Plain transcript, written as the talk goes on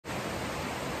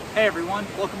Hey everyone,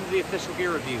 welcome to the official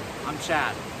gear review. I'm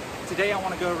Chad. Today I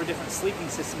want to go over different sleeping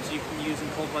systems you can use in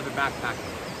cold weather backpacking.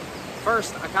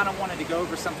 First, I kind of wanted to go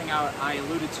over something I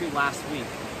alluded to last week.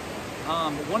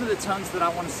 One of the tones that I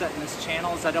want to set in this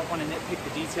channel is I don't want to nitpick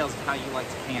the details of how you like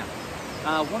to camp.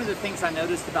 One of the things I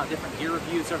noticed about different gear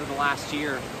reviews over the last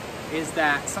year is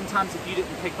that sometimes if you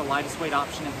didn't pick the lightest weight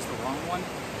option, it was the wrong one.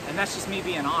 And that's just me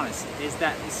being honest, is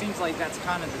that it seems like that's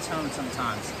kind of the tone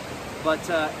sometimes. But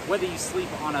whether you sleep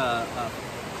on a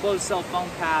closed cell foam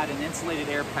pad, an insulated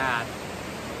air pad,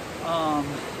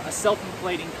 a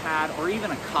self-inflating pad, or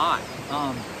even a cot,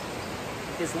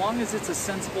 as long as it's a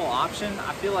sensible option,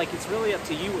 I feel like it's really up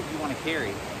to you what you want to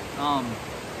carry.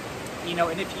 You know,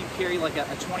 and if you carry like a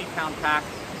 20-pound pack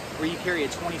or you carry a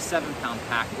 27-pound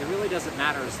pack, it really doesn't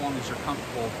matter as long as you're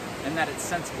comfortable and that it's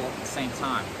sensible at the same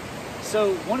time.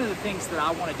 So one of the things that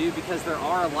I want to do, because there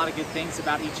are a lot of good things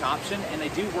about each option and they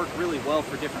do work really well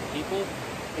for different people,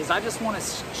 is I just want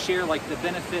to share like the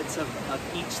benefits of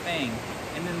each thing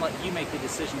and then let you make the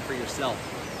decision for yourself.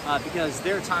 Because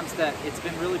there are times that it's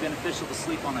been really beneficial to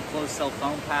sleep on a closed cell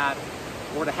foam pad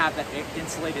or to have that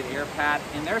insulated air pad.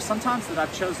 And there are some times that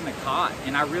I've chosen a cot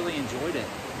and I really enjoyed it.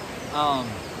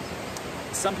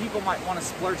 Some people might want to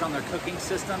splurge on their cooking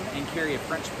system and carry a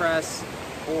French press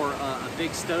or a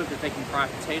big stove that they can fry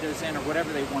potatoes in, or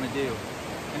whatever they want to do.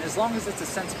 And as long as it's a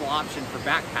sensible option for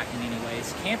backpacking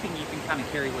anyways, camping you can kind of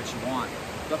carry what you want.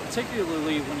 But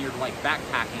particularly when you're like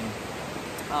backpacking,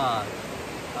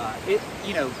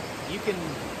 you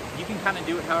can kind of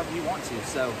do it however you want to.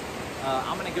 So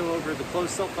I'm going to go over the closed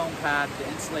cell foam pad, the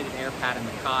insulated air pad, and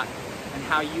the cot, and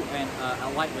how you, and a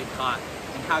lightweight cot,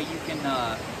 and how you can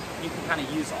kind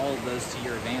of use all of those to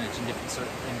your advantage in different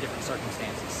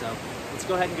circumstances. So let's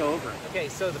go ahead and go over it. Okay,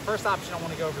 so the first option I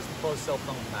want to go over is the closed cell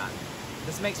foam pad.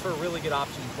 This makes for a really good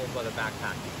option in cold weather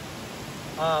backpacking.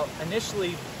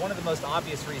 Initially, one of the most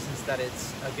obvious reasons that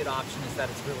it's a good option is that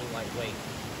it's really lightweight.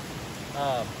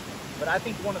 But I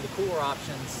think one of the cooler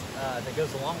options that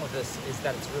goes along with this is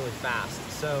that it's really fast.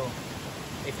 So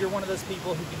if you're one of those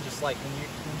people who can just like, when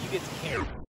you get to camp,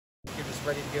 you're just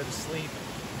ready to go to sleep,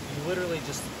 you literally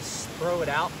just throw it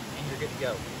out and you're good to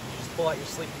go. You just pull out your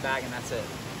sleeping bag and that's it.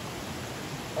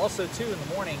 Also too, in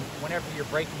the morning, whenever you're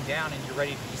breaking down and you're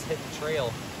ready to just hit the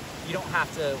trail, you don't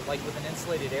have to, like with an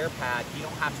insulated air pad, you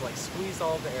don't have to like squeeze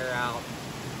all the air out,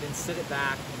 then sit it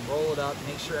back and roll it up,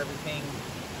 make sure everything,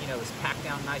 you know, is packed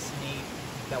down nice and neat.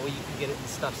 That way you can get it in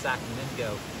the stuff sack and then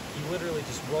go. You literally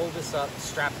just roll this up,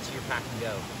 strap it to your pack and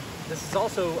go. This is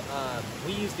also,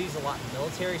 we use these a lot in the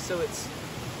military, so it's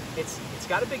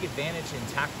got a big advantage in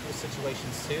tactical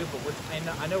situations too, but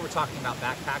I know we're talking about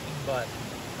backpacking, but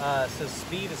so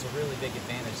speed is a really big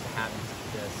advantage to having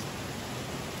this.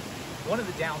 One of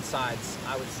the downsides,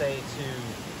 I would say, to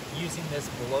using this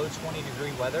below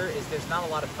 20-degree weather is there's not a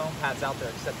lot of foam pads out there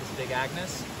except this Big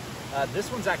Agnes.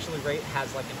 This one's actually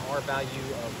has like an R value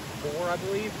of 4, I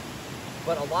believe,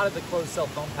 but a lot of the closed cell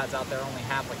foam pads out there only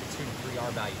have like a 2 to 3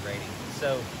 R value rating.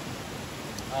 So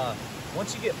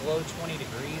once you get below 20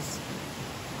 degrees,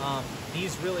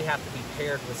 these really have to be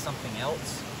paired with something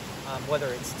else, whether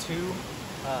it's 2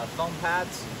 foam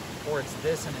pads or it's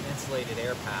this and an insulated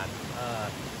air pad.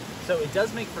 So it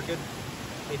does make for good,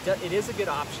 it is a good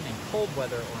option in cold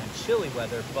weather or in chilly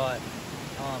weather, but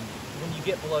when you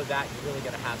get below that, you really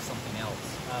got to have something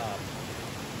else.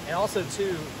 And also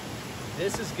too,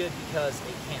 this is good because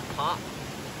it can't pop.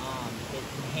 It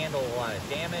can handle a lot of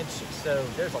damage, so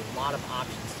there's a lot of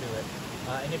options to it.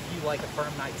 And if you like a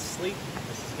firm night's sleep,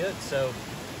 this is good. So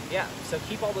yeah, so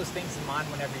keep all those things in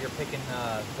mind whenever you're picking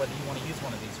whether you want to use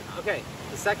one of these or not. Okay,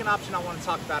 the second option I want to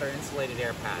talk about are insulated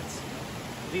air pads.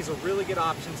 These are really good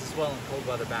options as well in cold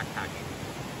weather backpacking.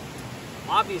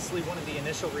 Obviously, one of the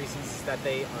initial reasons is that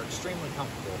they are extremely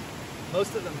comfortable.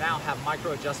 Most of them now have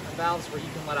micro adjustment valves where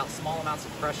you can let out small amounts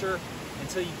of pressure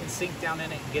until you can sink down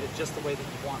in it and get it just the way that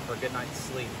you want for a good night's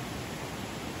sleep.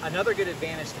 Another good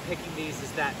advantage to picking these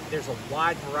is that there's a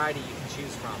wide variety you can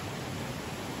choose from.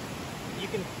 You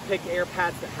can pick air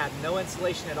pads that have no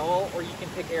insulation at all, or you can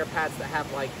pick air pads that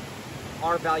have like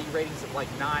R value ratings of like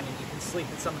 9 and you can sleep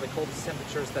in some of the coldest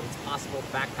temperatures that it's possible to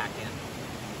backpack in.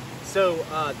 So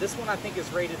this one I think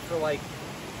is rated for like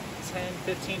 10,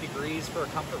 15 degrees for a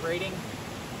comfort rating.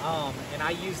 And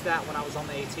I used that when I was on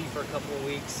the AT for a couple of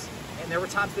weeks. And there were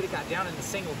times that it got down into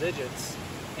single digits.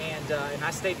 And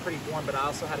I stayed pretty warm, but I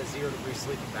also had a 0-degree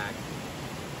sleeping bag.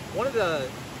 One of the,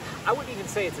 I wouldn't even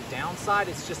say it's a downside,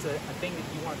 it's just a thing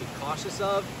that you want to be cautious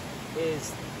of,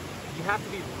 is you have to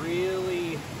be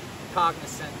really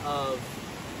cognizant of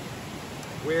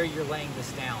where you're laying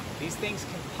this down. These things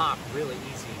can pop really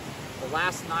easy. The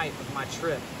last night of my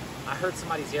trip, I heard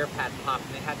somebody's air pad pop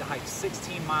and they had to hike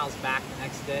 16 miles back the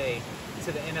next day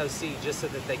to the NOC just so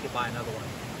that they could buy another one.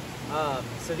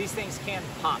 So these things can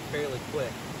pop fairly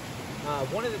quick.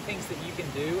 One of the things that you can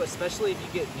do, especially if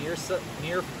you get near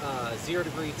 0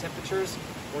 degree temperatures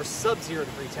or sub-0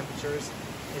 degree temperatures,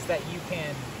 is that you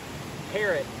can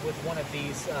pair it with one of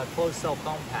these closed cell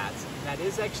foam pads. And that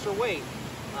is extra weight,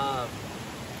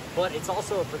 but it's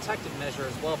also a protective measure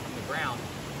as well from the ground.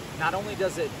 Not only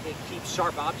does it keep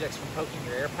sharp objects from poking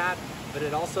your air pad, but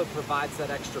it also provides that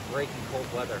extra break in cold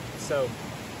weather. So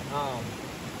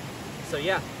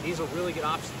yeah, these are really good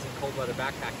options in cold weather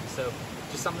backpacking. So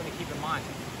just something to keep in mind.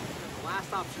 The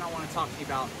last option I want to talk to you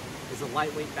about is a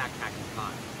lightweight backpacking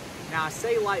cot. Now I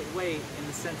say lightweight in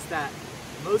the sense that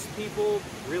most people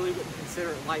really wouldn't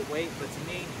consider it lightweight, but to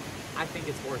me, I think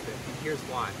it's worth it, and here's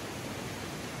why.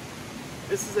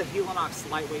 This is a Helinox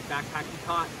lightweight backpacking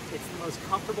cot. It's the most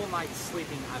comfortable night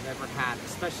sleeping I've ever had,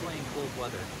 especially in cold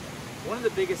weather. One of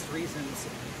the biggest reasons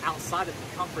outside of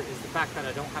the comfort is the fact that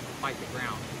I don't have to fight the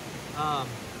ground.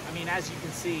 I mean, as you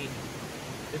can see,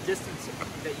 the distance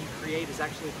that you create is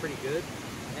actually pretty good.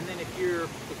 And then if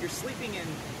you're sleeping in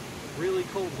really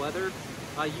cold weather,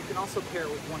 you can also pair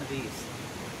it with one of these.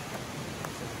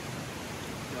 So,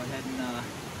 go ahead and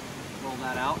roll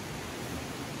that out.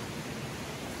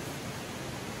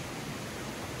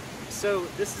 So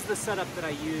this is the setup that I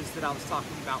used that I was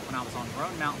talking about when I was on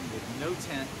Roan Mountain with no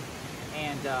tent,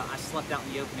 and I slept out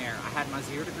in the open air. I had my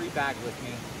 0 degree bag with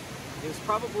me. It was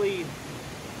probably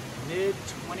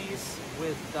mid-20s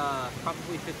with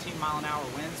probably 15 mile an hour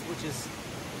winds, which is,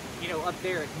 you know, up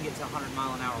there it can get to 100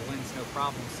 mile an hour winds, no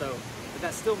problem. So, but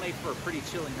that still made for a pretty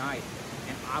chilly night,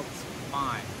 and I was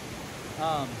fine.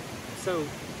 So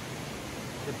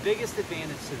the biggest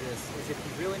advantage to this is if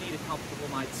you really need a comfortable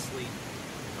night's sleep,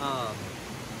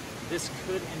 this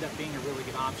could end up being a really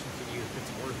good option for you if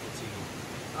it's worth it to you.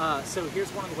 So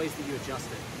here's one of the ways that you adjust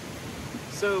it.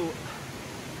 So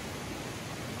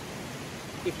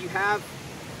if you have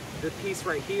the piece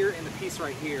right here and the piece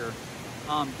right here,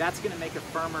 that's going to make a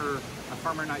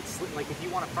firmer night's sleep. Like if you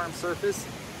want a firm surface,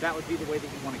 that would be the way that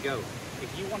you want to go.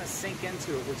 If you want to sink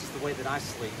into it, which is the way that I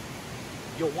sleep,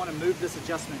 you'll want to move this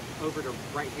adjustment over to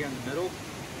right here in the middle.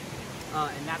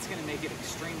 And that's going to make it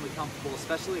extremely comfortable,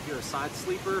 especially if you're a side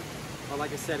sleeper, or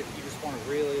like I said, if you just want to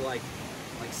really like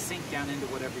sink down into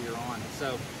whatever you're on.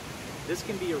 So this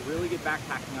can be a really good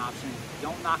backpacking option.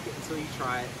 Don't knock it until you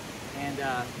try it. And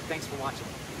thanks for watching.